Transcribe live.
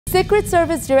Secret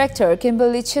Service Director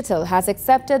Kimberly Chittle has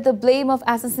accepted the blame of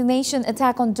assassination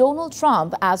attack on Donald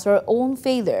Trump as her own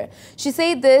failure. She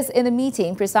said this in a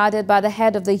meeting presided by the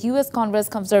head of the U.S. Congress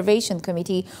Conservation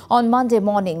Committee on Monday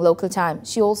morning local time.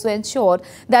 She also ensured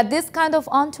that this kind of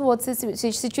untoward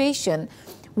situation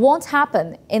won't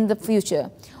happen in the future.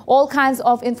 All kinds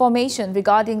of information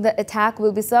regarding the attack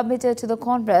will be submitted to the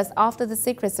Congress after the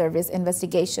Secret Service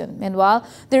investigation. Meanwhile,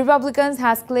 the Republicans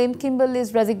has claimed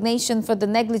Kimberly's resignation for the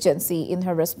negligence in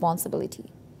her responsibility.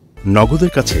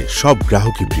 নগদের কাছে সব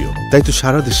গ্রাহকই প্রিয়, তাই তো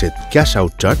সারা দেশে cash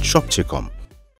out charge সবচেয়ে কম।